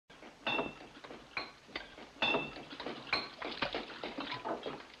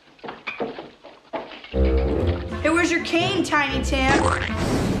Where's your cane, Tiny Tim?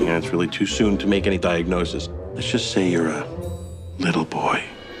 Yeah, it's really too soon to make any diagnosis. Let's just say you're a little boy.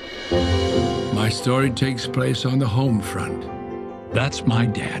 My story takes place on the home front. That's my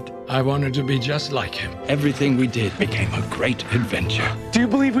dad. I wanted to be just like him. Everything we did became a great adventure. Do you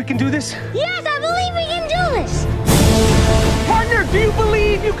believe we can do this? Yes, I believe we can do this! Partner, do you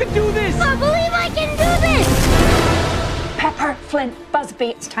believe you can do this? I believe I can do this! Pepper, Flint, Busby,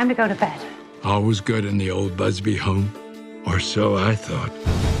 it's time to go to bed. All was good in the old Busby home, or so I thought.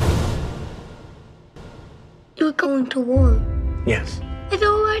 You're going to war. Yes. I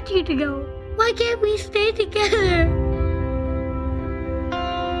don't want you to go. Why can't we stay together?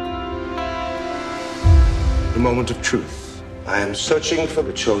 The moment of truth. I am searching for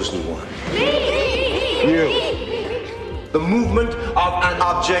the chosen one. Me! You. The movement of an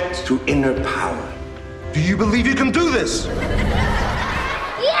object to inner power. Do you believe you can do this?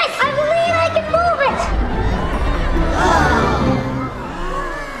 Yes, I believe I can move it!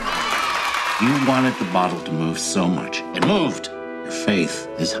 You wanted the bottle to move so much. It moved. Your faith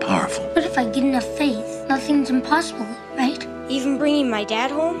is powerful. But if I get enough faith, nothing's impossible, right? Even bringing my dad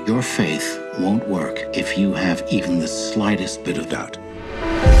home? Your faith won't work if you have even the slightest bit of doubt.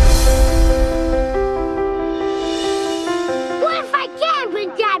 What if I can bring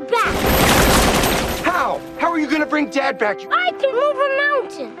Dad back? How? How are you gonna bring Dad back? I can move a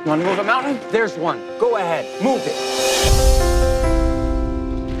mountain. You wanna move a mountain? There's one. Go ahead. Move it.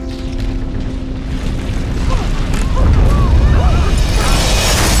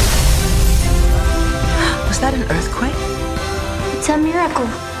 Was that an earthquake? It's a miracle.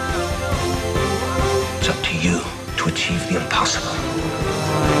 It's up to you to achieve the impossible.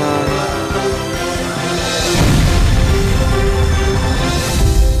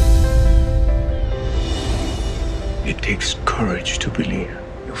 It takes courage to believe.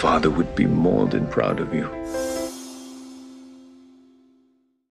 Your father would be more than proud of you.